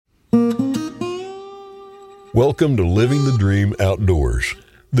Welcome to Living the Dream Outdoors,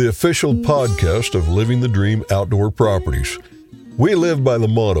 the official podcast of Living the Dream Outdoor Properties. We live by the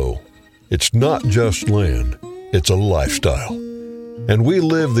motto, it's not just land, it's a lifestyle. And we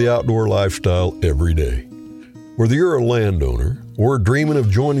live the outdoor lifestyle every day. Whether you're a landowner or dreaming of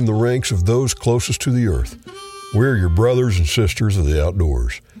joining the ranks of those closest to the earth, we're your brothers and sisters of the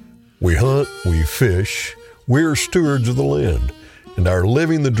outdoors. We hunt, we fish, we're stewards of the land. And our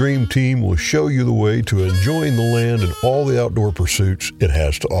Living the Dream team will show you the way to enjoying the land and all the outdoor pursuits it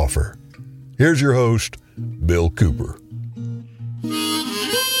has to offer. Here's your host, Bill Cooper.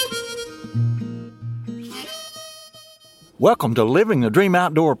 Welcome to Living the Dream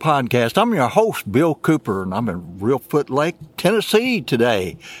Outdoor Podcast. I'm your host, Bill Cooper, and I'm in Reelfoot Lake, Tennessee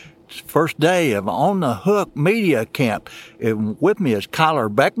today. It's the first day of On the Hook Media Camp. And with me is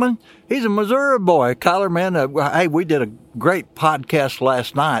Kyler Beckman. He's a Missouri boy. Kyler, man, hey, we did a great podcast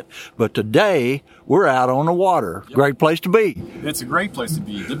last night, but today we're out on the water. Yep. Great place to be. It's a great place to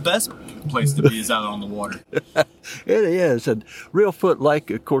be. The best place to be is out on the water. It is. And Reelfoot Lake,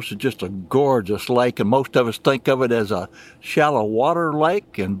 of course, is just a gorgeous lake, and most of us think of it as a shallow water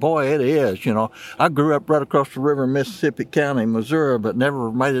lake, and boy, it is. You know, I grew up right across the river in Mississippi County, Missouri, but never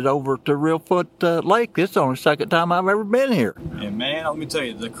made it over to Reelfoot Lake. It's the only second time I've ever been here. And man, let me tell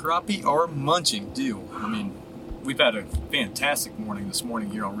you, the crappie are munching too. I mean, we've had a fantastic morning this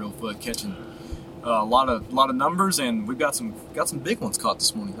morning here on Reelfoot, catching a lot of numbers, and we've got some big ones caught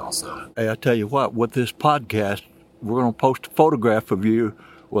this morning also. Hey, I tell you what, with this podcast, we're going to post a photograph of you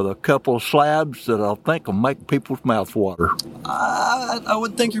with a couple of slabs that I think will make people's mouths water. I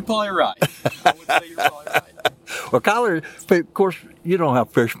would think you're probably right. I would say you're probably right. Well, Kyler, of course, you know how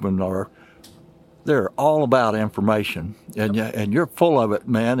fishermen are. They're all about information, and you're full of it,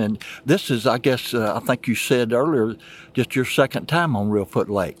 man. And this is, I guess, I think you said earlier, just your second time on Reelfoot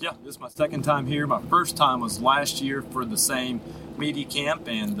Lake. Yeah, this is my second time here. My first time was last year for the same media camp,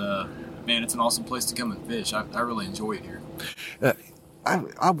 and man, it's an awesome place to come and fish. I really enjoy it here.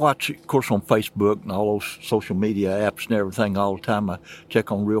 I watch, of course, on Facebook and all those social media apps and everything all the time. I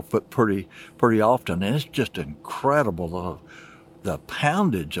check on Reelfoot pretty often, and it's just incredible the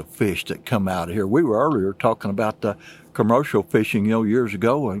poundage of fish that come out of here. We were earlier talking about the commercial fishing, years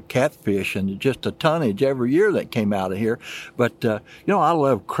ago, and catfish, and just a tonnage every year that came out of here. But, I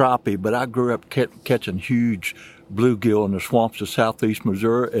love crappie, but I grew up catching huge bluegill in the swamps of southeast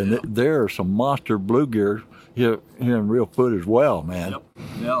Missouri, and there are some monster bluegill here in Reelfoot as well, man. Yep.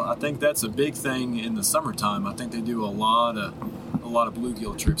 Yeah, I think that's a big thing in the summertime. I think they do a lot of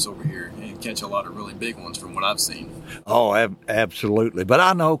bluegill trips over here and catch a lot of really big ones from what I've seen. Oh, absolutely. But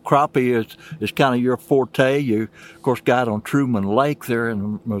I know crappie is kind of your forte. You, of course, got on Truman Lake there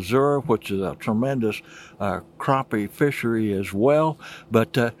in Missouri, which is a tremendous crappie fishery as well.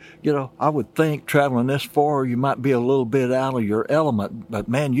 But, I would think traveling this far, you might be a little bit out of your element. But,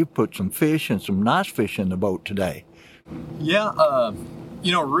 man, you put some fish and some nice fish in the boat today. Yeah,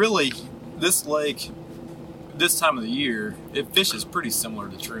 really, this lake, this time of the year, it fishes pretty similar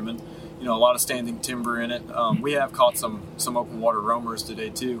to Truman. A lot of standing timber in it. We have caught some open water roamers today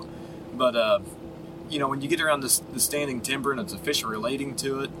too. But, when you get around the standing timber and it's a fish relating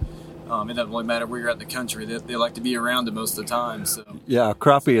to it, it doesn't really matter where you're at in the country. They like to be around it most of the time. So yeah,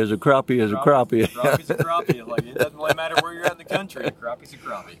 crappie is a crappie is a crappie. Crappie's a crappie. Like, it doesn't really matter where you're at in the country. A crappie's a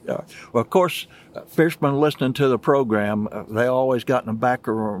crappie. Yeah. Well, of course, fishermen listening to the program, they always got in the back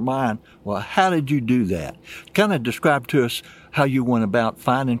of their mind, well, how did you do that? Kind of describe to us how you went about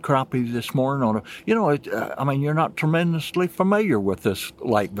finding crappie this morning. You're not tremendously familiar with this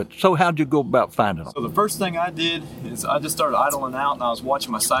lake, but so how'd you go about finding them? So the first thing I did is I just started idling out, and I was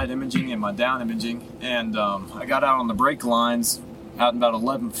watching my side imaging and my down imaging, and I got out on the break lines out about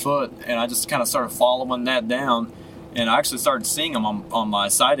 11 foot, and I just kind of started following that down, and I actually started seeing them on my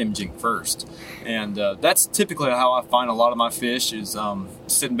side imaging first. And that's typically how I find a lot of my fish is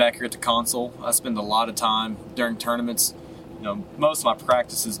sitting back here at the console. I spend a lot of time during tournaments. Most of my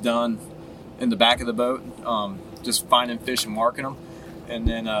practice is done in the back of the boat, just finding fish and marking them. And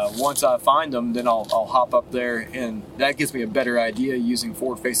then once I find them, then I'll hop up there, and that gives me a better idea using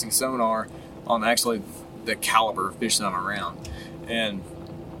forward-facing sonar on actually the caliber of fish that I'm around. And,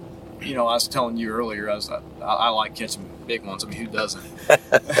 I was telling you earlier, I like catching big ones. I mean, who doesn't?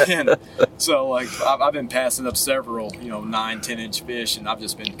 And so, I've been passing up several, 9, 10-inch fish, and I've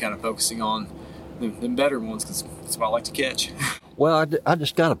just been kind of focusing on the better ones because that's what I like to catch. Well, I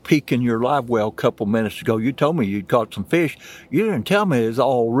just got a peek in your live well a couple minutes ago. You told me you'd caught some fish. You didn't tell me it's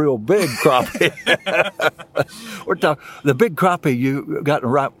all real big crappie. We're talking the big crappie you got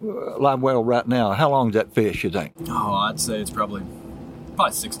in the live well right now. How long is that fish, you think? Oh, I'd say it's probably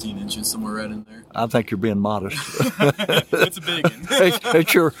Probably 16 inches, somewhere right in there. I think you're being modest. It's a big one. It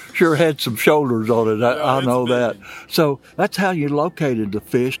sure had some shoulders on it. I know that. Big. So that's how you located the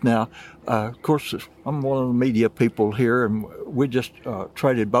fish. Now, of course, I'm one of the media people here, and we just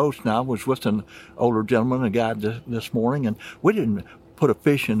traded boats. Now, I was with an older gentleman, a guy this morning, and we didn't put a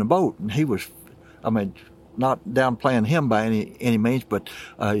fish in the boat. And he was, not downplaying him by any means, but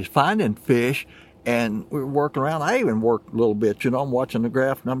he's finding fish, and we were working around. I even worked a little bit. I'm watching the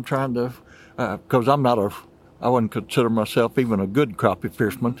graph, and I'm trying to, because I wouldn't consider myself even a good crappie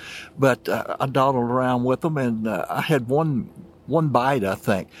fisherman, but I dawdled around with them, and I had one bite, I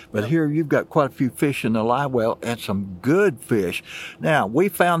think. But here you've got quite a few fish in the live well and some good fish. Now, we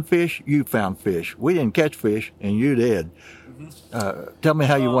found fish, you found fish. We didn't catch fish, and you did. Tell me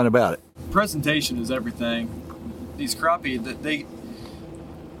how you went about it. Presentation is everything. These crappie,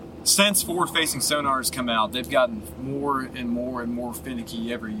 since forward-facing sonars come out, they've gotten more and more and more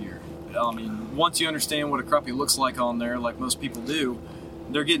finicky every year. Once you understand what a crappie looks like on there, like most people do,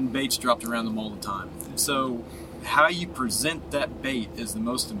 they're getting baits dropped around them all the time. So how you present that bait is the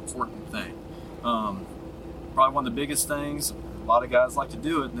most important thing. Probably one of the biggest things, a lot of guys like to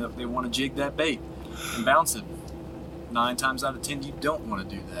do it, they want to jig that bait and bounce it. 9 times out of 10, you don't want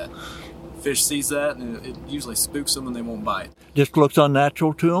to do that. Fish sees that, and it usually spooks them, and they won't bite. Just looks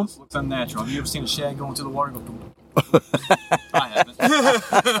unnatural to them? It looks unnatural. Have you ever seen a shad go into the water and go... I haven't.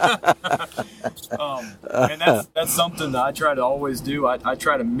 And that's something that I try to always do. I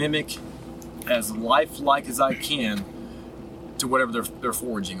try to mimic as lifelike as I can to whatever they're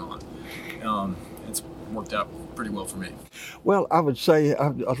foraging on. It's worked out pretty well for me. Well, I would say I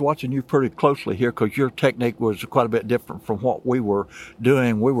was watching you pretty closely here because your technique was quite a bit different from what we were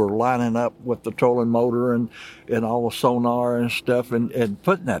doing. We were lining up with the trolling motor and all the sonar and stuff and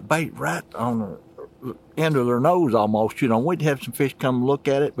putting that bait right on the end of their nose almost. We'd have some fish come look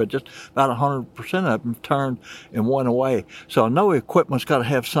at it, but just about 100% of them turned and went away. So I know equipment's got to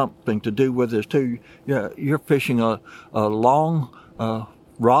have something to do with this too. You're fishing a long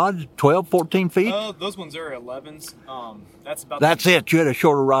rod, 12, 14 feet? Those ones are 11s. That's it. You had a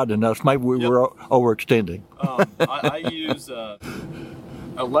shorter rod than us. Maybe we were overextending. I use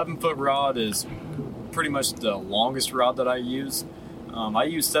 11-foot rod is pretty much the longest rod that I use. I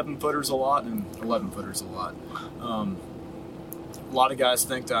use 7-footers a lot and 11-footers a lot. A lot of guys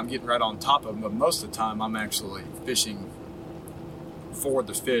think that I'm getting right on top of them, but most of the time I'm actually fishing for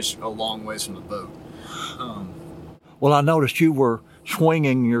the fish a long ways from the boat. Well, I noticed you were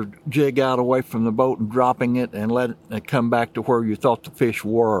swinging your jig out away from the boat and dropping it and letting it come back to where you thought the fish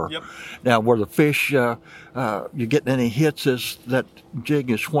were. Yep. Now, were the fish, you getting any hits as that jig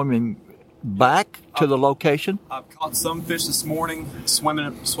is swimming back to the location? I've caught some fish this morning, swimming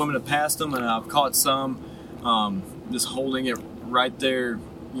it past them, and I've caught some just holding it right there,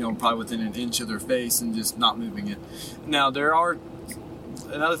 probably within an inch of their face and just not moving it. Now,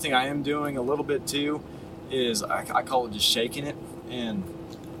 another thing I am doing a little bit too is I call it just shaking it. And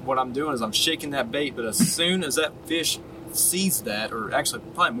what I'm doing is I'm shaking that bait, but as soon as that fish sees that, or actually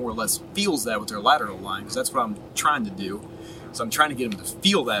probably more or less feels that with their lateral line, because that's what I'm trying to do. So I'm trying to get them to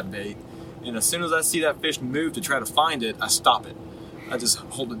feel that bait. And as soon as I see that fish move to try to find it, I stop it. I just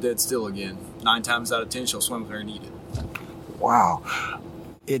hold it dead still again. 9 times out of 10, she'll swim up there and eat it. Wow.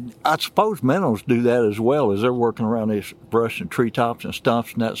 I suppose minnows do that as well as they're working around these brush and treetops and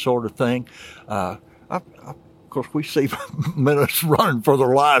stumps and that sort of thing. Of course, we see minnows running for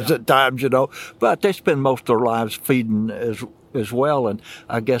their lives at times, but they spend most of their lives feeding as well, and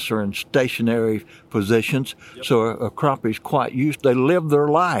I guess they're in stationary positions. Yep. So a crappie's quite used. They live their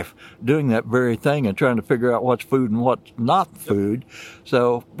life doing that very thing and trying to figure out what's food and what's not food. Yep.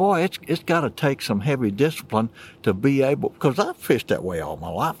 So, boy, it's got to take some heavy discipline to be able, because I've fished that way all my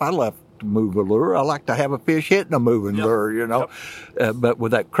life. I left to move a lure. I like to have a fish hitting a moving lure, Yep. But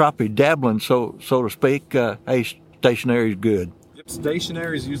with that crappie dabbling, so to speak, hey, stationary is good. Yep,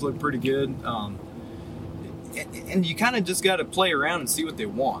 stationary is usually pretty good. And you kind of just got to play around and see what they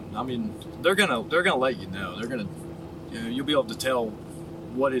want. They're gonna let you know. They're gonna, you'll be able to tell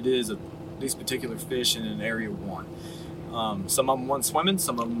what it is that these particular fish in an area want. Some of them want swimming.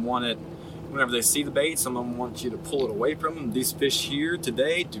 Some of them want it whenever they see the bait. Some of them want you to pull it away from them. These fish here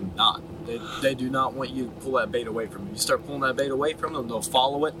today do not. They do not want you to pull that bait away from them. You start pulling that bait away from them, they'll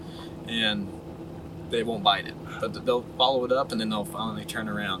follow it, and they won't bite it. But they'll follow it up, and then they'll finally turn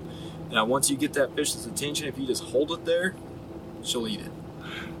around. Now, once you get that fish's attention, if you just hold it there, she'll eat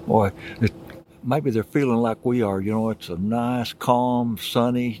it. Boy, maybe they're feeling like we are. You know, it's a nice, calm,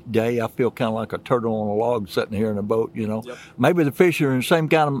 sunny day. I feel kind of like a turtle on a log sitting here in a boat, you know. Yep. Maybe the fish are in the same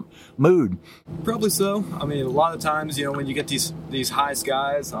kind of mood. Probably so. I mean, a lot of times, you know, when you get these high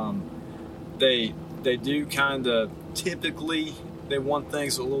skies, they do kind of typically, they want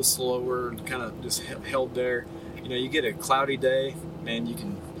things a little slower, kind of just held there. You know, you get a cloudy day, and you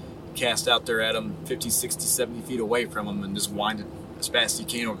can cast out there at them 50, 60, 70 feet away from them and just wind it as fast as you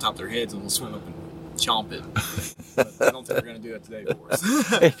can over top of their heads, and they'll swim up and chomp it. But I don't think we're going to do that today for us.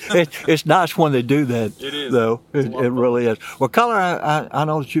 It's nice when they do that. It is. Though. It really is. Well, Kyler, I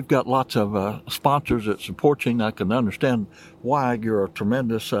know that you've got lots of sponsors that support you, and I can understand why. You're a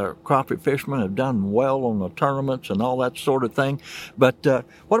tremendous crappie fisherman, have done well on the tournaments and all that sort of thing. But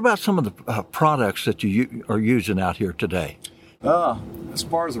what about some of the products that you are using out here today? As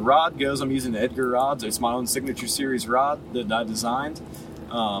far as the rod goes, I'm using the Edgar rods. It's my own signature series rod that I designed,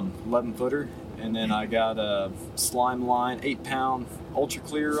 11 footer. And then I got a Slime Line 8-pound Ultra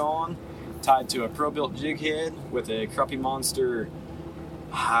Clear on, tied to a Pro-Built jig head with a Crappie Monster.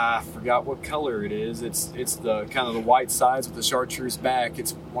 I forgot what color it is. It's the kind of the white sides with the chartreuse back.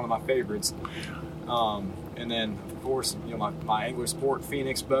 It's one of my favorites. And then, of course, you know, my Angler Sport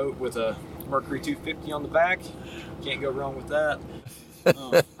Phoenix boat with a Mercury 250 on the back. Can't go wrong with that.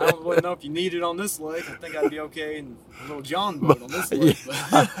 I don't really know if you need it on this lake. I think I'd be okay in a little John boat on this lake.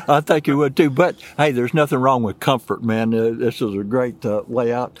 I think you would too. But hey, there's nothing wrong with comfort, man. This is a great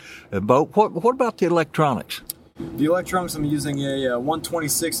layout boat. What about the electronics? The electronics, I'm using a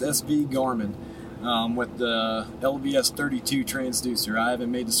 126 SV Garmin with the LVS 32 transducer. I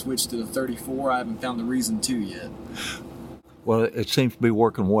haven't made the switch to the 34. I haven't found the reason to yet. Well, it seems to be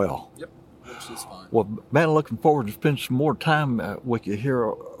working well. Yep. Which is fine. Well, man, looking forward to spend some more time with you here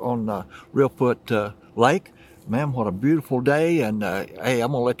on Reelfoot Lake. Man, what a beautiful day. And, hey,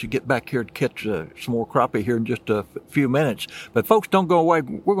 I'm going to let you get back here to catch some more crappie here in just a few minutes. But, folks, don't go away.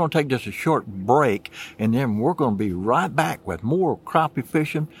 We're going to take just a short break, and then we're going to be right back with more crappie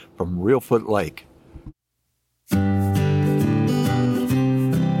fishing from Reelfoot Lake.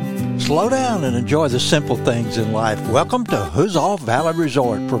 Slow down and enjoy the simple things in life. Welcome to Huzzah Valley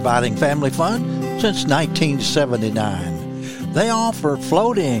Resort, providing family fun since 1979. They offer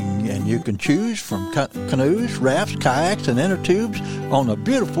floating, and you can choose from canoes, rafts, kayaks, and inner tubes on the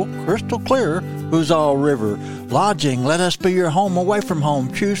beautiful, crystal clear Huzzah River. Lodging, let us be your home away from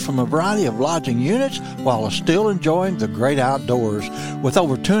home. Choose from a variety of lodging units while still enjoying the great outdoors. With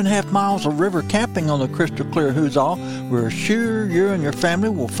over 2.5 miles of river camping on the crystal clear Huzzah, we're sure you and your family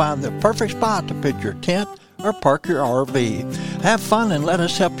will find the perfect spot to pitch your tent or park your RV. Have fun and let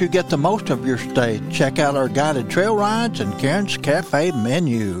us help you get the most of your stay. Check out our guided trail rides and Karen's Cafe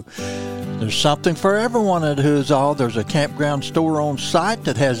menu. There's something for everyone at Huzzah. There's a campground store on site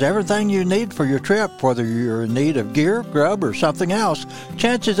that has everything you need for your trip. Whether you're in need of gear, grub, or something else,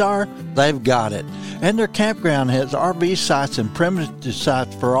 chances are they've got it. And their campground has RV sites and primitive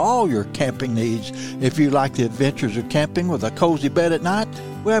sites for all your camping needs. If you like the adventures of camping with a cozy bed at night,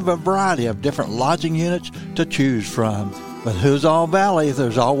 we have a variety of different lodging units to choose from. With Huzzah Valley,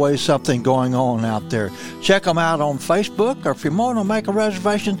 there's always something going on out there. Check them out on Facebook, or if you want to make a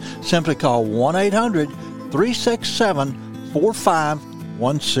reservation, simply call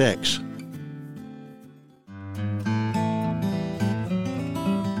 1-800-367-4516.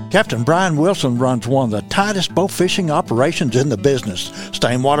 Captain Brian Wilson runs one of the tightest bow fishing operations in the business.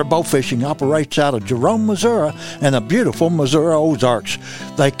 Stainwater Bow Fishing operates out of Jerome, Missouri, and the beautiful Missouri Ozarks.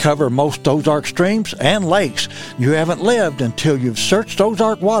 They cover most Ozark streams and lakes. You haven't lived until you've searched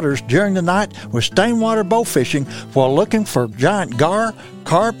Ozark waters during the night with Stainwater Bow Fishing while looking for giant gar,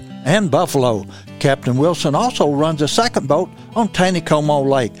 carp, and buffalo. Captain Wilson also runs a second boat on Taneycomo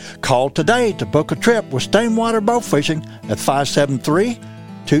Lake. Call today to book a trip with Stainwater Bow Fishing at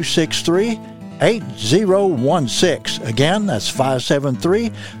 573-263-8016. Again, that's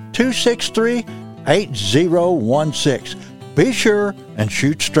 573-263-8016. Be sure and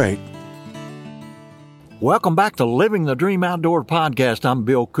shoot straight. Welcome back to Living the Dream Outdoor Podcast. I'm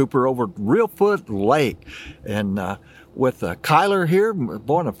Bill Cooper over at Reelfoot Lake. And with Kyler here.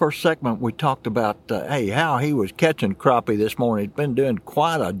 Boy, in the first segment we talked about how he was catching crappie this morning. He's been doing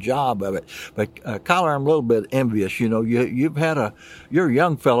quite a job of it. But Kyler, I'm a little bit envious. You know, you're a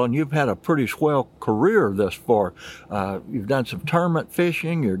young fellow and you've had a pretty swell career thus far. You've done some tournament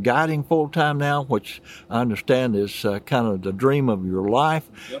fishing. You're guiding full time now, which I understand is kind of the dream of your life.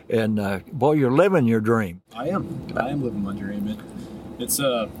 Yep. And boy, you're living your dream. I am living my dream. It's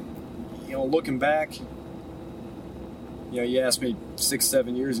looking back. You asked me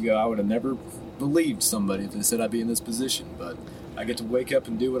 6-7 years ago, I would have never believed somebody if they said I'd be in this position. But I get to wake up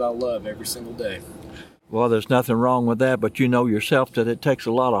and do what I love every single day. Well, there's nothing wrong with that, but you know yourself that it takes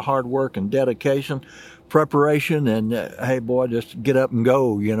a lot of hard work and dedication, preparation, and hey, boy, just get up and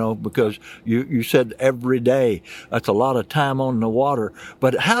go, because you said every day. That's a lot of time on the water.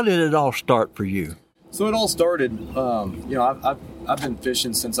 But how did it all start for you? So it all started, I've been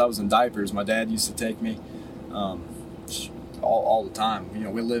fishing since I was in diapers. My dad used to take me all the time.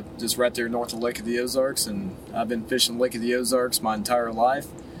 We live just right there north of Lake of the Ozarks, and I've been fishing Lake of the Ozarks my entire life.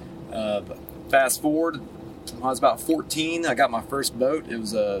 Fast forward, when I was about 14, I got my first boat. It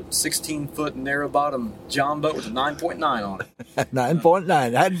was a 16-foot narrow bottom John boat with a 9.9 on it.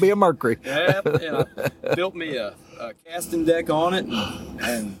 9.9. Had to be a Mercury. Yeah, and I built me a casting deck on it,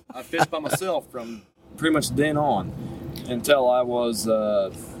 and I fished by myself from pretty much then on until I was,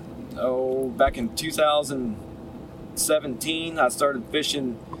 back in 2017, I started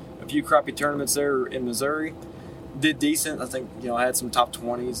fishing a few crappie tournaments there in Missouri. Did decent. I think, I had some top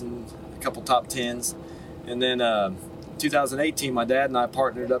 20s and a couple top 10s. And then 2018, my dad and I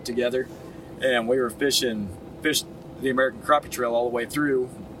partnered up together, and we were fished the American Crappie Trail all the way through,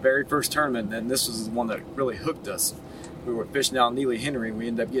 very first tournament, and this was the one that really hooked us. We were fishing out in Neely Henry. We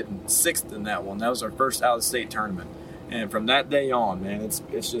ended up getting 6th in that one. That was our first out-of-state tournament. And from that day on, man, it's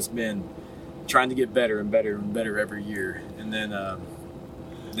just been trying to get better and better and better every year. And then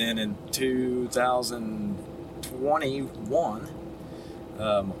in 2021,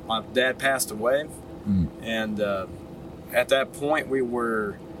 my dad passed away. And at that point, we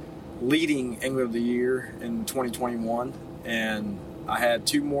were leading Angler of the Year in 2021, and I had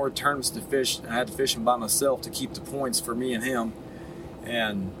 2 more tournaments to fish. I had to fish them by myself to keep the points for me and him.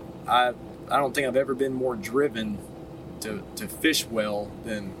 And I don't think I've ever been more driven to fish well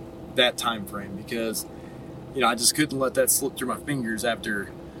than that time frame, because I just couldn't let that slip through my fingers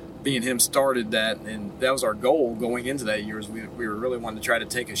after me and him started that, and that was our goal going into that year. We were really wanting to try to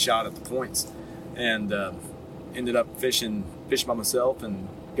take a shot at the points. And ended up fishing by myself and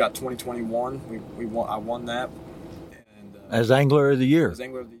got 2021. I won that. And, as Angler of the Year. As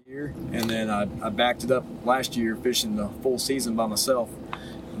Angler of the Year. And then I backed it up last year fishing the full season by myself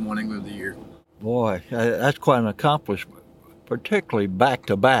and won Angler of the Year. Boy, that's quite an accomplishment, particularly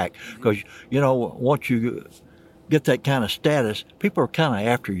back-to-back, because, once you get that kind of status, people are kind of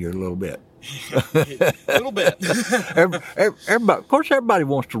after you a little bit. A little bit. Everybody, of course, everybody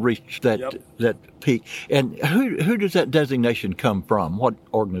wants to reach that Yep. that peak. And who does that designation come from? What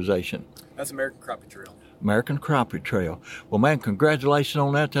organization? That's American Crappie Trail. American Crappie Trail. Well, man, congratulations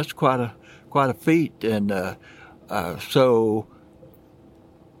on that. That's quite a feat. And so,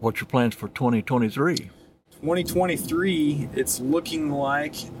 what's your plans for 2023? 2023, it's looking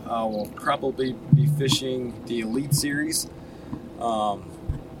like I will probably be fishing the Elite Series.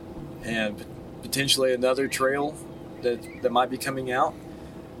 And potentially another trail that might be coming out.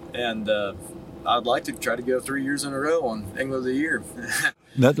 And I'd like to try to go 3 years in a row on Angler of the Year.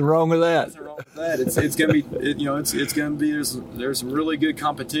 Nothing wrong with that. Nothing wrong with that. It's going to be, it's going to be, there's some really good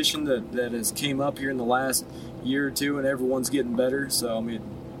competition that has came up here in the last year or two, and everyone's getting better. So,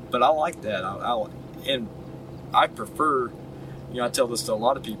 but I like that. And I prefer, I tell this to a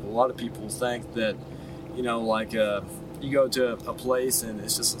lot of people. A lot of people think that, you go to a place and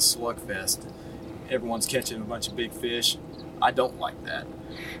it's just a slugfest. Everyone's catching a bunch of big fish. I don't like that.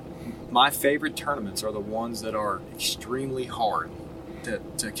 My favorite tournaments are the ones that are extremely hard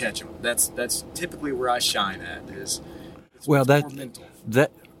to catch them. That's typically where I shine at. It's more mental.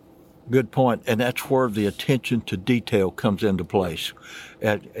 That good point, and that's where the attention to detail comes into place.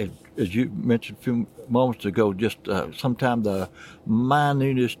 As you mentioned a few moments ago, just sometimes the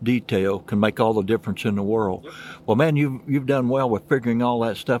minutest detail can make all the difference in the world. Yep. Well, man, you've done well with figuring all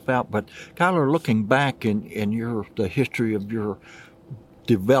that stuff out. But Kyler, looking back in the history of your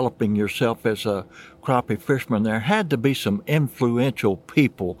developing yourself as a crappie fisherman, there had to be some influential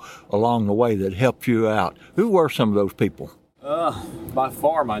people along the way that helped you out. Who were some of those people? By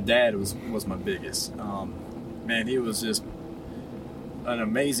far, my dad was my biggest. Man, he was just an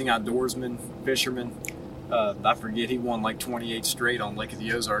amazing outdoorsman, fisherman. I forget, he won like 28 straight on Lake of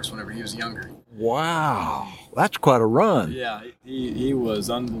the Ozarks whenever he was younger. Wow, that's quite a run. Yeah, he was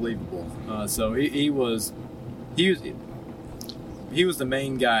unbelievable. So he was the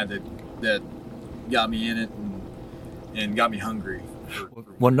main guy that got me in it and got me hungry.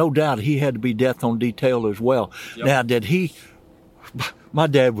 Well, no doubt he had to be death on detail as well. Yep. Now, my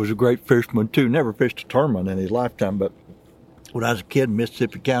dad was a great fisherman too, never fished a tournament in his lifetime, but when I was a kid in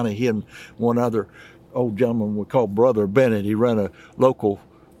Mississippi County, he and one other old gentleman we called Brother Bennett, he ran a local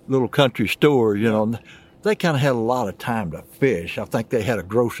little country store, they kind of had a lot of time to fish. I think they had a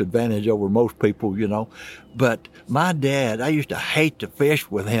gross advantage over most people, you know. But my dad, I used to hate to fish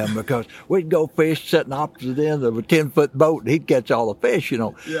with him because we'd go fish sitting opposite ends of a 10-foot boat and he'd catch all the fish, you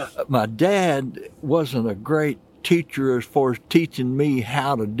know. Yeah. My dad wasn't a great teacher as far as teaching me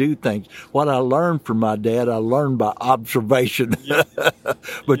how to do things. What I learned from my dad, I learned by observation. Yep.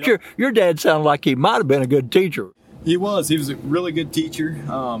 But Yep. your dad sounded like he might have been a good teacher. He was a really good teacher.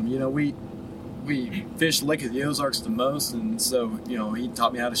 You know, we fished Lake of the Ozarks the most, and so, you know, he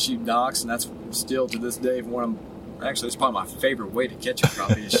taught me how to shoot docks, and that's still to this day actually it's probably my favorite way to catch a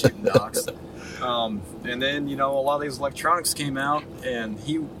crappie is shooting docks. And then, you know, a lot of these electronics came out, and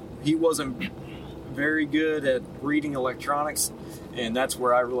he wasn't very good at reading electronics, and that's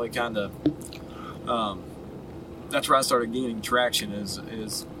where I really kind of that's where I started gaining traction.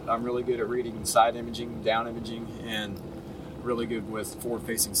 Is I'm really good at reading side imaging, down imaging, and really good with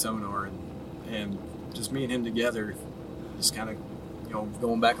forward-facing sonar, and just me and him together, just kind of, you know,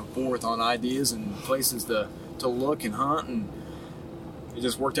 going back and forth on ideas and places to look and hunt, and it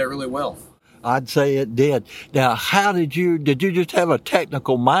just worked out really well. I'd say it did. Now, how did you just have a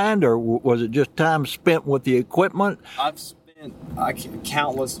technical mind, or was it just time spent with the equipment? I've spent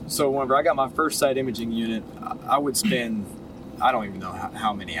countless. So whenever I got my first side imaging unit, I would spend, I don't even know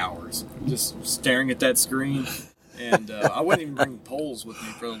how many hours just staring at that screen. And I wouldn't even bring poles with me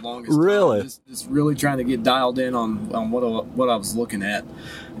for the longest really? time. Just really trying to get dialed in on what I was looking at.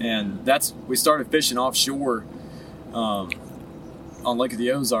 And we started fishing offshore on Lake of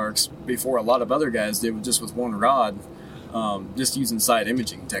the Ozarks before a lot of other guys did, just with one rod, just using side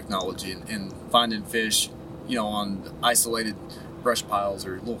imaging technology and finding fish, you know, on isolated brush piles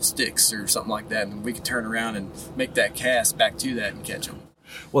or little sticks or something like that. And we could turn around and make that cast back to that and catch them.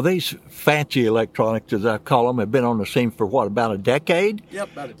 Well, these fancy electronics, as I call them, have been on the scene for what, about a decade?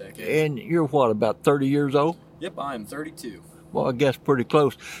 Yep, about a decade. And you're what, about 30 years old? Yep, I am 32. Well, I guess pretty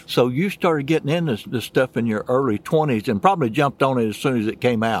close. So you started getting into this stuff in your early 20s and probably jumped on it as soon as it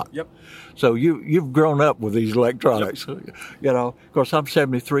came out. Yep. So you've grown up with these electronics. Yep. You know, of course, I'm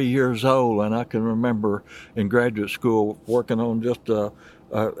 73 years old, and I can remember in graduate school working on just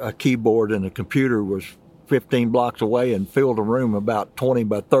a keyboard, and the computer was 15 blocks away and filled a room about 20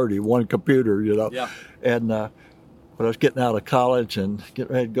 by 30, one computer, you know. Yeah. And when I was getting out of college and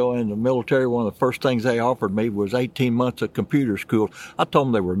getting ready to go into the military, one of the first things they offered me was 18 months of computer school. I told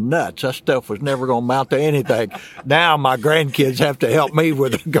them they were nuts. That stuff was never going to amount to anything. Now my grandkids have to help me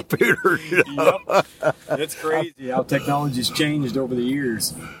with the computer. You know? Yep. It's crazy how technology's changed over the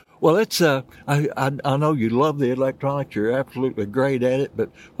years. Well, it's I know you love the electronics. You're absolutely great at it. But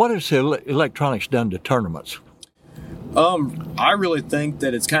what has the electronics done to tournaments? I really think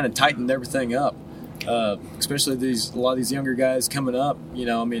that it's kind of tightened everything up. Especially a lot of these younger guys coming up. You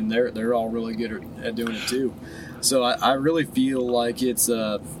know, I mean, they're all really good at doing it too. So I really feel like it's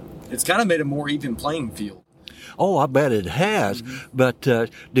kind of made a more even playing field. Oh, I bet it has. Mm-hmm. But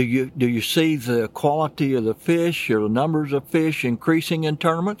do you see the quality of the fish or the numbers of fish increasing in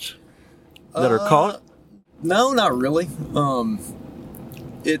tournaments that are caught? No, not really.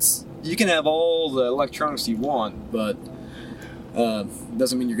 You can have all the electronics you want, but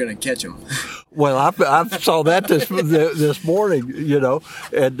doesn't mean you're going to catch them. Well, I saw that this morning, you know,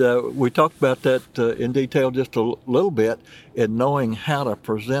 and we talked about that in detail just a little bit in knowing how to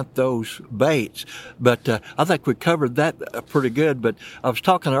present those baits. But I think we covered that pretty good. But I was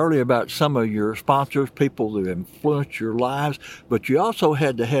talking earlier about some of your sponsors, people that influence your lives, but you also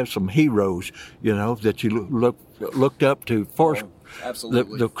had to have some heroes, you know, that you looked up to. First,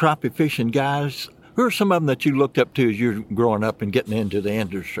 absolutely. The crappie fishing guys. Who are some of them that you looked up to as you're growing up and getting into the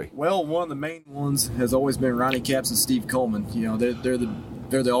industry? Well, one of the main ones has always been Ronnie Capps and Steve Coleman. You know,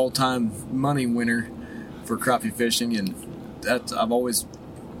 they're the all-time money winner for crappie fishing, and that I've always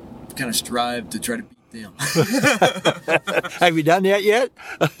kind of strived to try to beat them. Have you done that yet?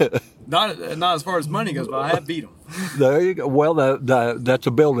 Not as far as money goes, but I have beat them. There you go. Well, that's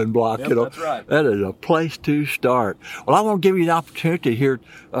a building block. Yep, you know, that's right. That is a place to start. Well, I want to give you the opportunity here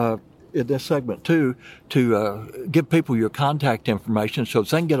in this segment too to give people your contact information so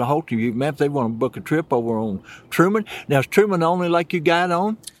they can get a hold of you. Man, if they want to book a trip over on Truman. Now, is Truman the only lake you guide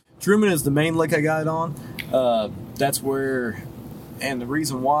on? Truman is the main lake I guide on. That's where, and the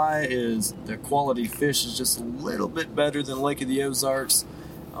reason why is the quality fish is just a little bit better than Lake of the Ozarks.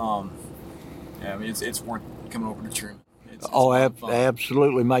 I mean, it's worth coming over to Truman. It's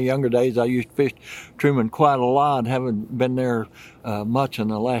absolutely. My younger days, I used to fish Truman quite a lot. Haven't been there much in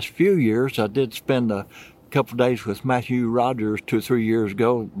the last few years. I did spend a couple of days with Matthew Rogers 2 or 3 years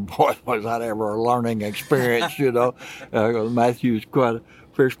ago. Boy, was that ever a learning experience, you know. Matthew's quite a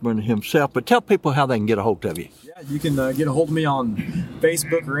fisherman himself. But tell people how they can get a hold of you. Yeah, you can get a hold of me on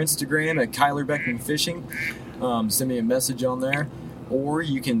Facebook or Instagram at Kyler Beckman Fishing. Send me a message on there. Or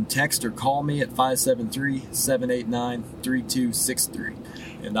you can text or call me at 573-789-3263.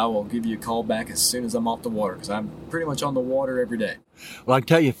 And I will give you a call back as soon as I'm off the water, because I'm pretty much on the water every day. Well, I can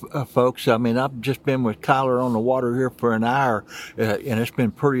tell you, folks, I mean, I've just been with Kyler on the water here for an hour, and it's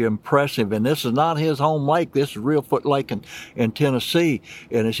been pretty impressive. And this is not his home lake. This is Reelfoot Lake in Tennessee.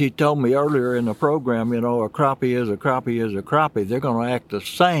 And as he told me earlier in the program, you know, a crappie is a crappie is a crappie. They're going to act the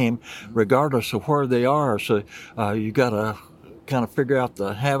same regardless of where they are. So you got to kind of figure out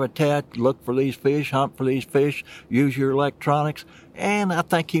the habitat, look for these fish, hunt for these fish, use your electronics. And I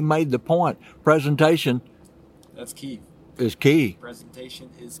think he made the point. Presentation. That's key. Is key. Presentation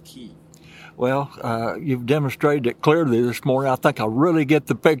is key. Well, you've demonstrated it clearly this morning. I think I really get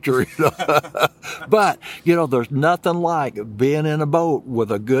the picture. But, you know, there's nothing like being in a boat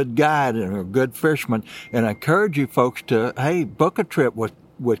with a good guide and a good fisherman. And I encourage you folks to, hey, book a trip with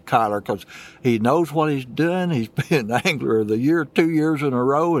Kyler, because he knows what he's doing. He's been Angler of the Year 2 years in a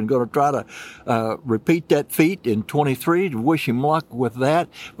row and going to try to repeat that feat in 23. To wish him luck with that.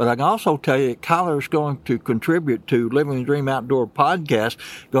 But I can also tell you Kyler's going to contribute to Living the Dream Outdoor podcast.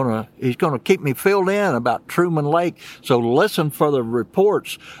 He's going to keep me filled in about Truman Lake. So listen for the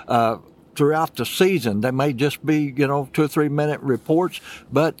reports throughout the season. They may just be, 2 or 3 minute reports,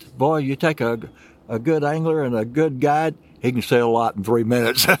 but boy, you take a good angler and a good guide, he can say a lot in 3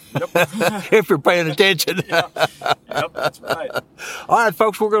 minutes. Yep. If you're paying attention. Yep, that's right. All right,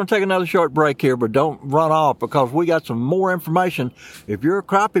 folks, we're going to take another short break here, but don't run off, because we got some more information. If you're a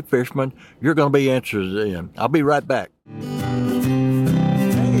crappie fisherman, you're going to be interested in. I'll be right back.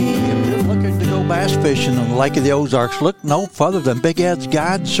 Bass fishing on the Lake of the Ozarks, look no further than Big Ed's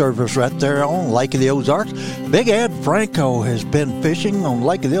Guide Service right there on Lake of the Ozarks. Big Ed Franco has been fishing on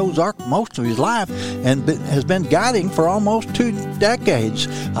Lake of the Ozarks most of his life and has been guiding for almost 2 decades.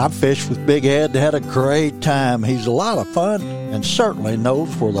 I've fished with Big Ed, had a great time. He's a lot of fun and certainly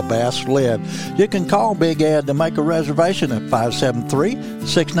knows where the bass live. You can call Big Ed to make a reservation at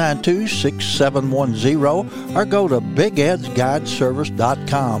 573-692-6710 or go to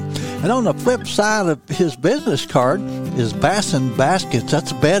bigedsguideservice.com. And on the flip side of his business card is Bass and Baskets.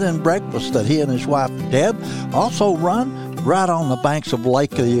 That's a bed and breakfast that he and his wife Deb also run right on the banks of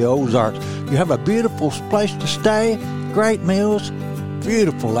Lake of the Ozarks. You have a beautiful place to stay, great meals,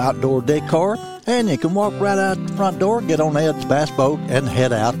 beautiful outdoor decor, and you can walk right out the front door, get on Ed's bass boat, and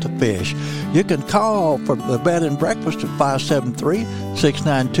head out to fish. You can call for the bed and breakfast at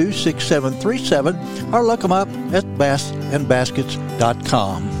 573-692-6737 or look them up at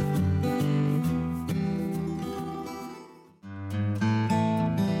bassandbaskets.com.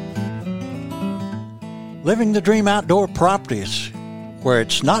 Living the Dream Outdoor Properties, where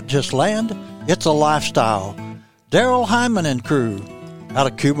it's not just land, it's a lifestyle. Daryl Hyman and crew out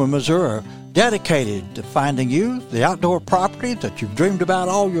of Cuba, Missouri, dedicated to finding you the outdoor property that you've dreamed about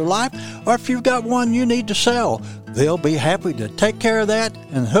all your life, or if you've got one you need to sell, they'll be happy to take care of that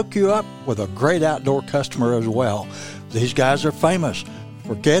and hook you up with a great outdoor customer as well. These guys are famous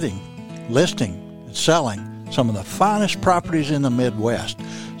for getting, listing, and selling some of the finest properties in the Midwest.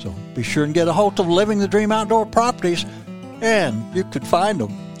 So be sure and get a hold of Living the Dream Outdoor Properties, and you could find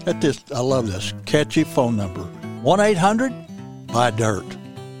them at this, I love this, catchy phone number, 1-800-BUY-DIRT.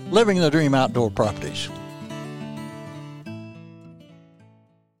 Living the Dream Outdoor Properties.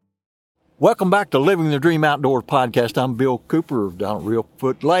 Welcome back to Living the Dream Outdoor Podcast. I'm Bill Cooper down at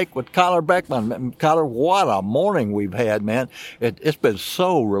Reelfoot Lake with Kyler Beckman. Kyler, what a morning we've had, man. It's been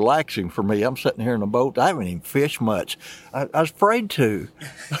so relaxing for me. I'm sitting here in the boat. I haven't even fished much. I was afraid to.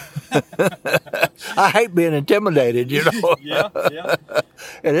 I hate being intimidated, you know. Yeah.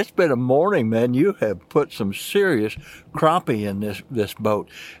 And it's been a morning, man. You have put some serious crappie in this boat.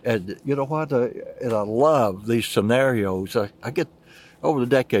 And you know what? And I love these scenarios. I get... Over the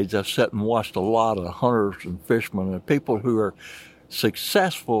decades, I've sat and watched a lot of hunters and fishermen and people who are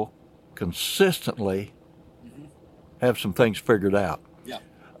successful consistently have some things figured out. Yeah.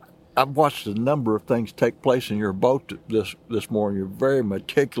 I've watched a number of things take place in your boat this morning. You're very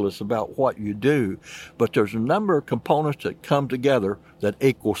meticulous about what you do, but there's a number of components that come together that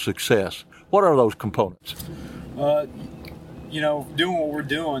equal success. What are those components? Doing what we're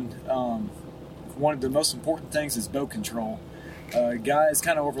doing, one of the most important things is boat control. Guys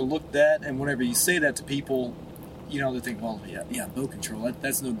kind of overlook that, and whenever you say that to people, they think, well, yeah, boat control,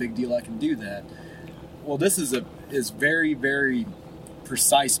 that's no big deal, I can do that. Well, this is very, very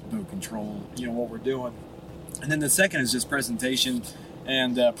precise boat control, what we're doing. And then the second is just presentation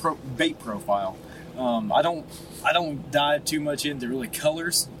and bait profile. I don't dive too much into really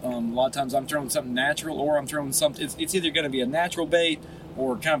colors. A lot of times I'm throwing something natural, or I'm throwing something. It's either going to be a natural bait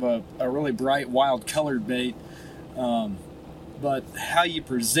or kind of a really bright, wild colored bait. But how you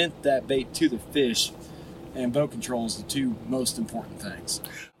present that bait to the fish and boat control is the two most important things.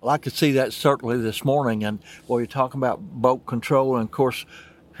 Well, I could see that certainly this morning. And while you're talking about boat control, and of course,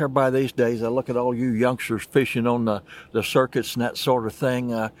 everybody these days, I look at all you youngsters fishing on the circuits and that sort of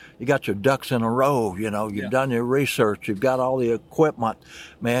thing. You got your ducks in a row, you've done your research, you've got all the equipment,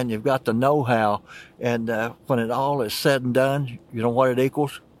 man, you've got the know-how. And when it all is said and done, you know what it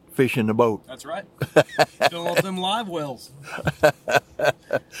equals? Fishing the boat. That's right. Fill up them live wells.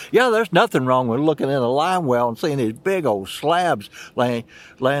 Yeah, there's nothing wrong with looking in a live well and seeing these big old slabs laying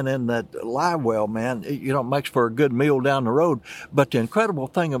in that live well, man. It makes for a good meal down the road. But the incredible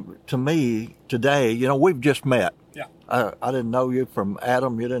thing to me today, we've just met. Yeah. I didn't know you from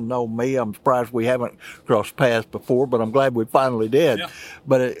Adam. You didn't know me. I'm surprised we haven't crossed paths before, but I'm glad we finally did. Yeah.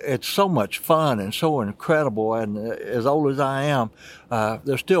 But it's so much fun and so incredible. And as old as I am,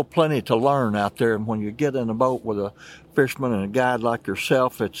 there's still plenty to learn out there. And when you get in a boat with a fisherman and a guide like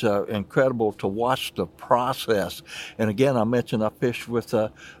yourself, it's incredible to watch the process. And again, I mentioned I fished with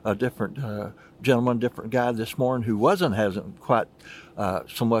a different gentleman, different guy this morning who hasn't quite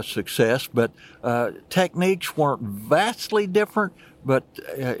so much success, but techniques weren't vastly different. But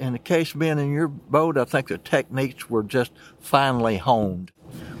in the case of being in your boat, I think the techniques were just finely honed.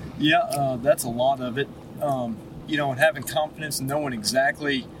 Yeah, that's a lot of it. And having confidence and knowing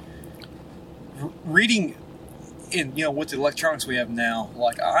exactly, reading in, with the electronics we have now,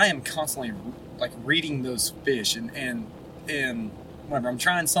 like I am constantly like reading those fish and whenever I'm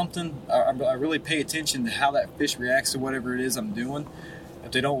trying something, I really pay attention to how that fish reacts to whatever it is I'm doing.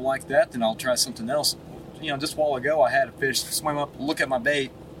 If they don't like that, then I'll try something else. Just a while ago, I had a fish swim up, look at my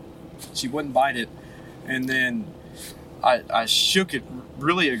bait. She wouldn't bite it. And then I shook it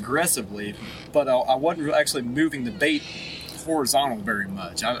really aggressively, but I wasn't actually moving the bait horizontal very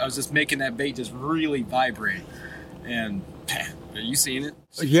much. I was just making that bait just really vibrate. And are you seeing it?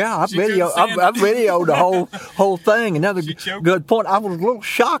 Yeah, I've videoed the whole thing. Another good point. I was a little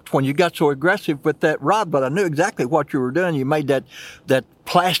shocked when you got so aggressive with that rod, but I knew exactly what you were doing. You made that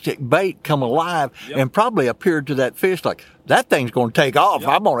plastic bait come alive and probably appeared to that fish like, that thing's going to take off.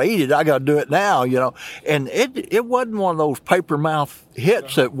 I'm going to eat it. I got to do it now, And it wasn't one of those paper mouth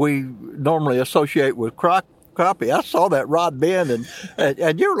hits that we normally associate with crappie. I saw that rod bend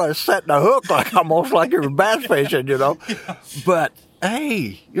and you were like setting a hook almost like you were bass fishing, But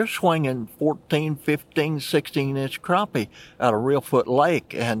hey, you're swinging 14, 15, 16-inch crappie out of Reelfoot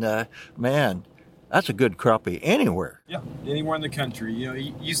Lake, and man, that's a good crappie anywhere. Yeah, anywhere in the country.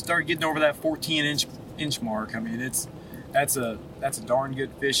 You start getting over that 14-inch mark. I mean, that's a darn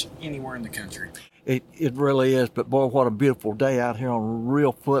good fish anywhere in the country. It really is, but boy, what a beautiful day out here on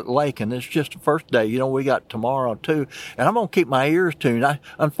Reelfoot Lake, and it's just the first day. We got tomorrow too, and I'm gonna keep my ears tuned.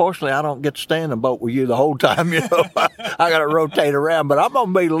 Unfortunately, I don't get to stay in the boat with you the whole time. I got to rotate around, but I'm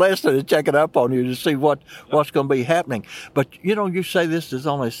gonna be listening and checking up on you to see what's gonna be happening. But you say this is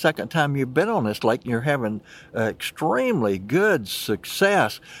only the second time you've been on this lake, and you're having extremely good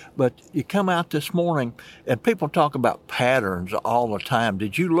success. But you come out this morning, and people talk about patterns all the time.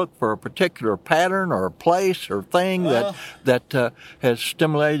 Did you look for a particular pattern or a place or thing that has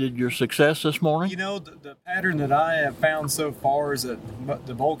stimulated your success this morning? The pattern that I have found so far is that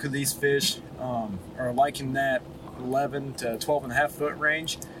the bulk of these fish are like in that 11 to 12 and a half foot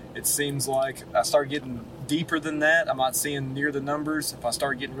range. It seems like I start getting deeper than that, I'm not seeing near the numbers. If I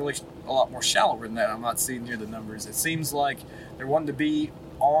start getting really a lot more shallower than that, I'm not seeing near the numbers. It seems like they're wanting to be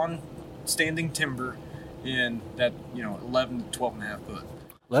on standing timber in that 11 to 12 and a half foot.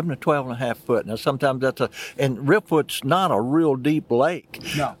 11 to 12 and a half foot. Now, sometimes and Reelfoot's not a real deep lake.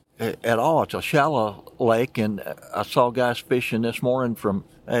 No. At all. It's a shallow lake, and I saw guys fishing this morning from,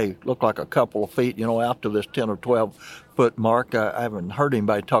 looked like a couple of feet, out to this 10 or 12 foot mark. I haven't heard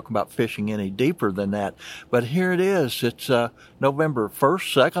anybody talk about fishing any deeper than that. But here it is. It's November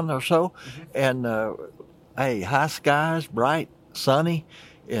 1st, 2nd or so, and high skies, bright, sunny.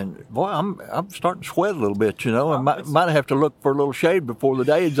 And boy, I'm starting to sweat a little bit, I might have to look for a little shade before the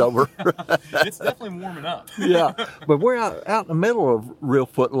day is over. It's definitely warming up. Yeah, but we're out in the middle of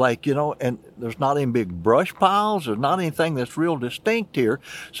Reelfoot Lake, and there's not any big brush piles. There's not anything that's real distinct here.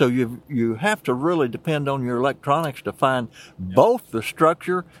 So you have to really depend on your electronics to find both the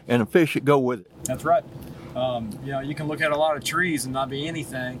structure and the fish that go with it. That's right. You can look at a lot of trees and not be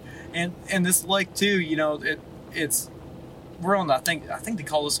anything. And this lake too, it's we're on. I think they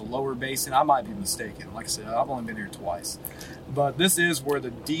call this a lower basin. I might be mistaken. Like I said, I've only been here twice, but this is where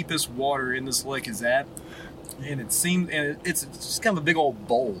the deepest water in this lake is at, and it's just kind of a big old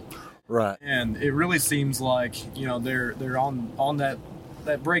bowl. Right. And it really seems like, they're on that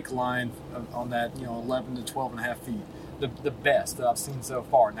break line on that 11 to 12 and a half feet. The best that I've seen so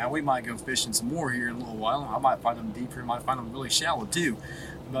far. Now we might go fishing some more here in a little while. I might find them deeper. I might find them really shallow too.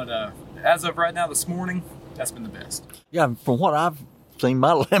 But as of right now, this morning, that's been the best. Yeah, from what I've seen,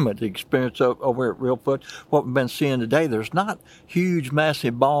 my limited experience over at Reelfoot, what we've been seeing today, there's not huge,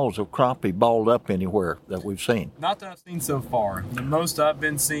 massive balls of crappie balled up anywhere that we've seen. Not that I've seen so far. The most I've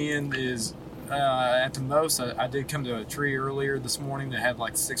been seeing is, at the most, I did come to a tree earlier this morning that had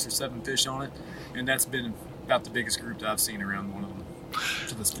like 6 or 7 fish on it, and that's been about the biggest group that I've seen around one of them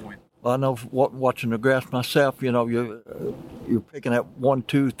to this point. Well, I know watching the grass myself, you're picking at 1,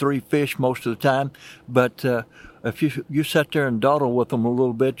 2, 3 fish most of the time, but if you sit there and dawdle with them a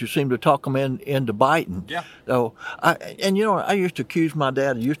little bit, you seem to talk them into biting. Yeah. So, I used to accuse my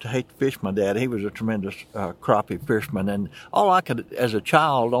dad. I used to hate to fish my dad. He was a tremendous crappie fisherman, and as a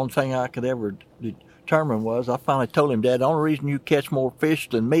child, the only thing I could ever determine was, I finally told him, Dad, the only reason you catch more fish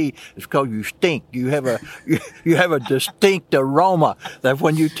than me is because you stink. You have a distinct aroma that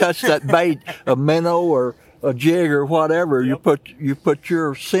when you touch that bait, a minnow or a jig or whatever, yep, you put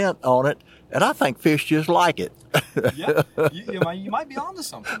your scent on it, and I think fish just like it. Yeah, you might be onto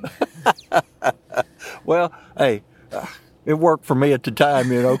something. Well, hey, it worked for me at the time,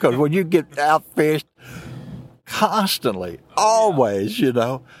 because when you get outfished constantly, always,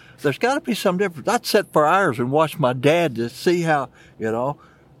 there's got to be some difference. I'd sit for hours and watch my dad to see how,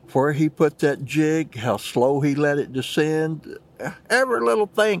 where he put that jig, how slow he let it descend, every little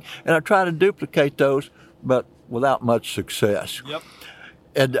thing. And I try to duplicate those, but without much success. Yep.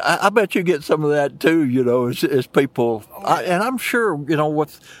 And I bet you get some of that too, as people. Oh, yeah. And I'm sure,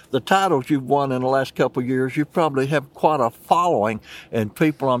 with the titles you've won in the last couple of years, you probably have quite a following. And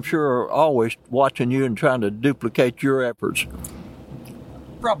people, I'm sure, are always watching you and trying to duplicate your efforts.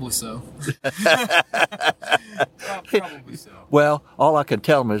 Probably so. Probably so. Well, all I can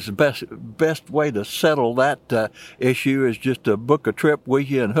tell them is the best way to settle that issue is just to book a trip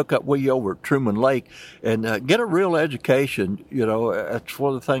with you and hook up with you over at Truman Lake and get a real education. That's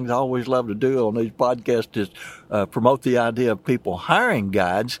one of the things I always love to do on these podcasts is promote the idea of people hiring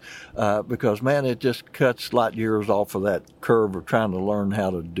guides because, man, it just cuts light years off of that curve of trying to learn how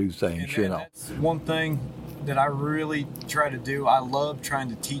to do things, That's one thing that I really try to do. I love trying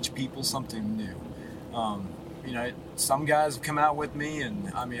to teach people something new. Some guys have come out with me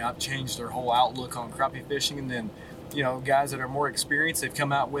and I've changed their whole outlook on crappie fishing, and then guys that are more experienced, they've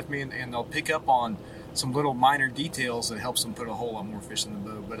come out with me and they'll pick up on some little minor details that helps them put a whole lot more fish in the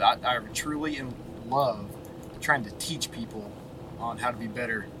boat. But I truly love trying to teach people on how to be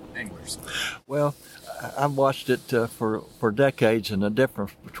better anglers. Well, I've watched it for decades, and the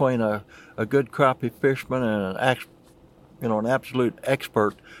difference between a good crappie fisherman and an absolute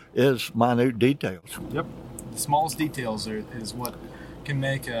expert is minute details. Yep. The smallest details is what can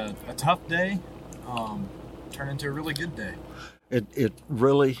make a tough day turn into a really good day. It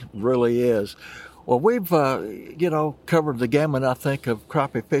really, really is. Well, we've, covered the gamut, I think, of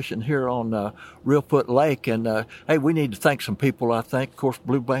crappie fishing here on Reelfoot Lake. And, hey, we need to thank some people, I think. Of course,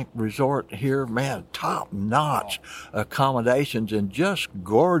 Blue Bank Resort here, man, top-notch accommodations and just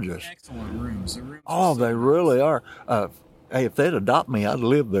gorgeous. Excellent rooms. They really are. Hey, if they'd adopt me, I'd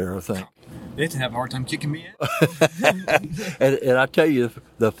live there, I think. They'd have a hard time kicking me out. and I tell you,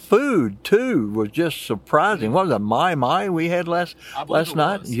 the food, too, was just surprising. What was it, mai we had last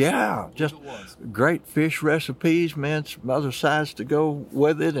night? Yeah, just great fish recipes, man, some other sides to go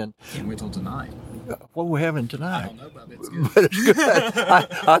with it. And can't wait till tonight. What are we having tonight? I don't know, but it's good. But it's good.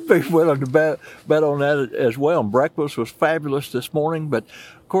 I'd be willing to bet on that as well. And breakfast was fabulous this morning. But,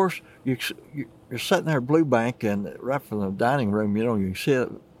 of course, you're sitting there at Blue Bank, and right from the dining room, you can see it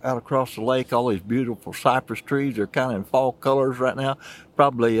out across the lake, all these beautiful cypress trees. They're kind of in fall colors right now,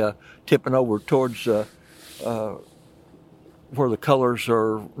 probably tipping over towards where the colors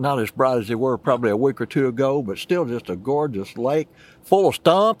are not as bright as they were probably a week or two ago, but still just a gorgeous lake full of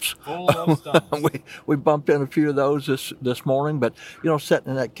stumps. We bumped in a few of those this morning, but, sitting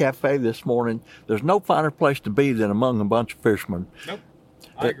in that cafe this morning, there's no finer place to be than among a bunch of fishermen. Nope,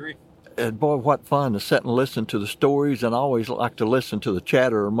 I agree. And boy, what fun to sit and listen to the stories, and I always like to listen to the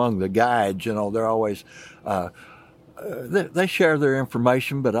chatter among the guides. They're always they share their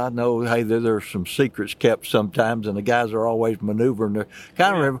information, but I know, hey, there's some secrets kept sometimes, and the guys are always maneuvering. They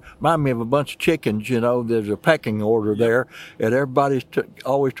kind of remind me of a bunch of chickens, there's a pecking order there, and everybody's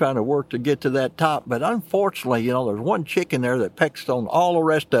always trying to work to get to that top. But unfortunately, there's one chicken there that pecks on all the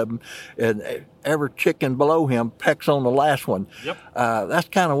rest of them, and every chicken below him pecks on the last one. Yep. That's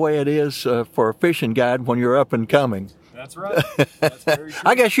kind of the way it is for a fishing guide when you're up and coming. That's right. That's very true.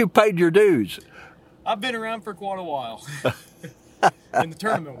 I guess you paid your dues. I've been around for quite a while in the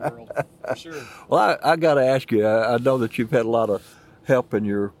tournament world, for sure. Well, I got to ask you, I know that you've had a lot of help in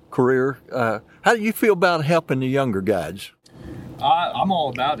your career. How do you feel about helping the younger guides? I'm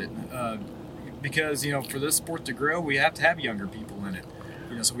all about it because, for this sport to grow, we have to have younger people in it.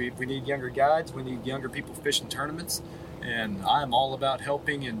 So we need younger guides, we need younger people fishing tournaments, and I'm all about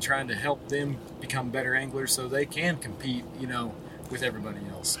helping and trying to help them become better anglers so they can compete, with everybody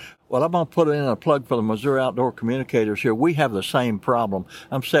else. Well, I'm going to put in a plug for the Missouri Outdoor Communicators here. We have the same problem.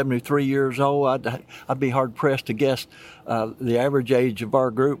 I'm 73 years old. I'd be hard-pressed to guess the average age of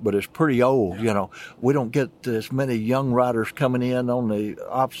our group, but it's pretty old. We don't get as many young riders coming in on the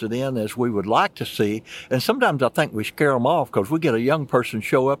opposite end as we would like to see. And sometimes I think we scare them off because we get a young person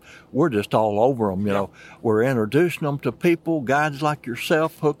show up, we're just all over them. We're introducing them to people, guides like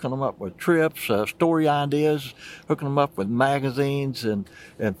yourself, hooking them up with trips, story ideas, hooking them up with magazines and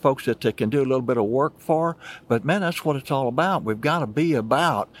folks that they can do a little bit of work for. But man, that's what it's all about. We've got to be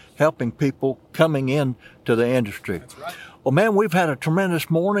about helping people coming in to the industry. That's right. Well, man, we've had a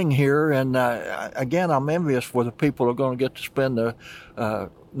tremendous morning here, and again, I'm envious for the people who are going to get to spend the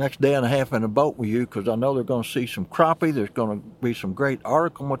next day and a half in a boat with you, because I know they're going to see some crappie. There's going to be some great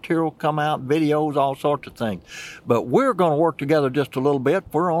article material come out, videos, all sorts of things. But we're going to work together just a little bit.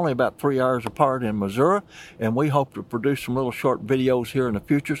 We're only about 3 hours apart in Missouri, and we hope to produce some little short videos here in the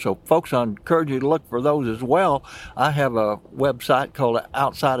future. So, folks, I encourage you to look for those as well. I have a website called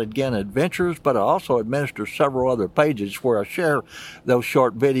Outside Again Adventures, but I also administer several other pages where I share those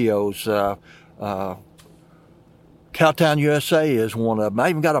short videos. Cowtown USA is one of them. I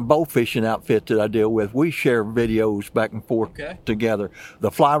even got a bow fishing outfit that I deal with. We share videos back and forth together.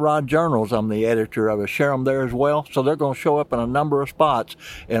 The Fly Rod Journals, I'm the editor of it. Share them there as well. So they're going to show up in a number of spots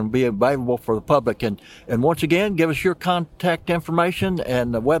and be available for the public. And once again, give us your contact information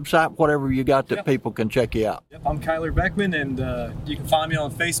and the website, whatever you got that people can check you out. Yep. I'm Kyler Beckman, and you can find me on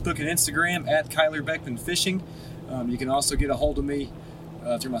Facebook and Instagram at Kyler Beckman Fishing. You can also get a hold of me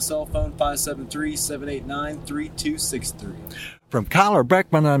through my cell phone, 573-789-3263. From Kyler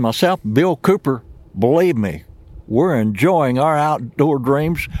Beckman and myself, Bill Cooper, believe me, we're enjoying our outdoor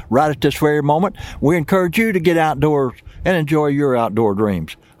dreams right at this very moment. We encourage you to get outdoors and enjoy your outdoor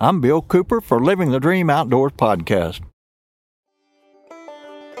dreams. I'm Bill Cooper for Living the Dream Outdoors podcast.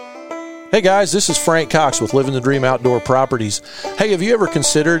 Hey guys, this is Frank Cox with Living the Dream Outdoor Properties. Hey, have you ever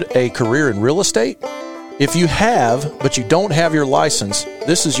considered a career in real estate? If you have, but you don't have your license,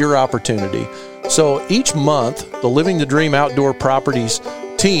 this is your opportunity. So each month, the Living the Dream Outdoor Properties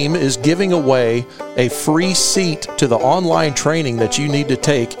team is giving away a free seat to the online training that you need to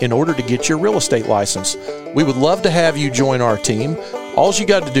take in order to get your real estate license. We would love to have you join our team. All you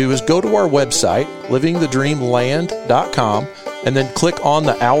got to do is go to our website, livingthedreamland.com, and then click on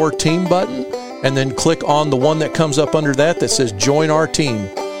the Our Team button, and then click on the one that comes up under that says Join Our Team.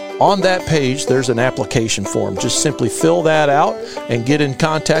 On that page, there's an application form. Just simply fill that out and get in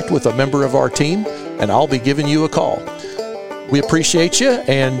contact with a member of our team, and I'll be giving you a call. We appreciate you,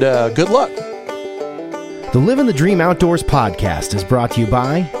 and good luck. The Living the Dream Outdoors podcast is brought to you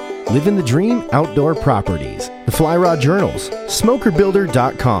by Living the Dream Outdoor Properties, the Fly Rod Journals,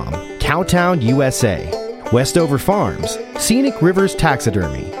 SmokerBuilder.com, Cowtown USA, Westover Farms, Scenic Rivers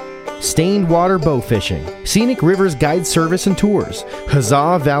Taxidermy, Stained Water Bow Fishing, Scenic Rivers Guide Service and Tours,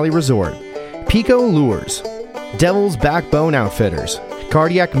 Huzzah Valley Resort, Pico Lures, Devil's Backbone Outfitters,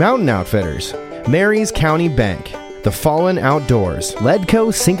 Cardiac Mountain Outfitters, Mary's County Bank, The Fallen Outdoors,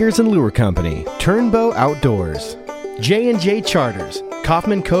 Ledco Sinkers and Lure Company, Turnbow Outdoors, J&J Charters,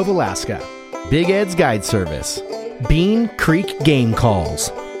 Kaufman Cove, Alaska, Big Ed's Guide Service, Bean Creek Game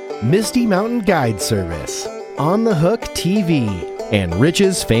Calls, Misty Mountain Guide Service, On the Hook TV, and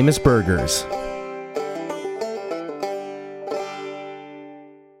Rich's Famous Burgers.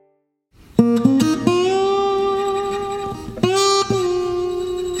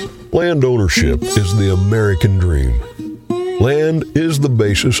 Land ownership is the American dream. Land is the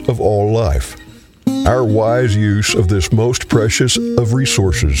basis of all life. Our wise use of this most precious of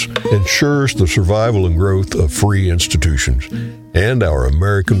resources ensures the survival and growth of free institutions and our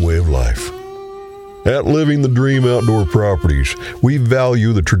American way of life. At Living the Dream Outdoor Properties, we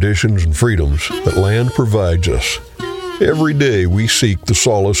value the traditions and freedoms that land provides us. Every day we seek the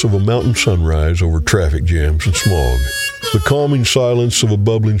solace of a mountain sunrise over traffic jams and smog, the calming silence of a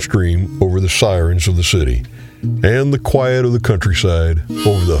bubbling stream over the sirens of the city, and the quiet of the countryside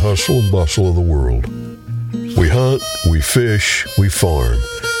over the hustle and bustle of the world. We hunt, we fish, we farm.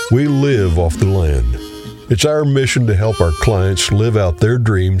 We live off the land. It's our mission to help our clients live out their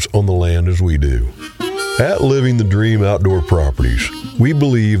dreams on the land as we do. At Living the Dream Outdoor Properties, we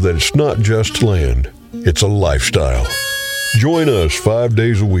believe that it's not just land, it's a lifestyle. Join us 5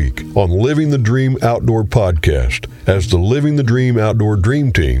 days a week on Living the Dream Outdoor Podcast as the Living the Dream Outdoor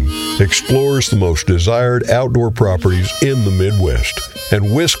Dream Team explores the most desired outdoor properties in the Midwest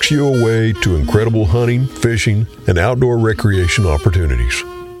and whisks you away to incredible hunting, fishing, and outdoor recreation opportunities.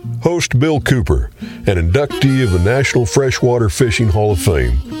 Host Bill Cooper, an inductee of the National Freshwater Fishing Hall of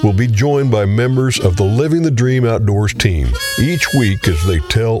Fame, will be joined by members of the Living the Dream Outdoors team each week as they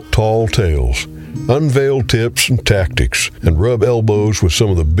tell tall tales, unveil tips and tactics, and rub elbows with some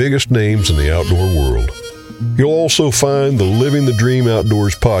of the biggest names in the outdoor world. You'll also find the Living the Dream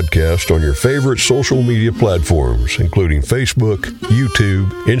Outdoors podcast on your favorite social media platforms, including Facebook, YouTube,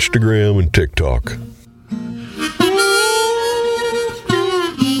 Instagram, and TikTok.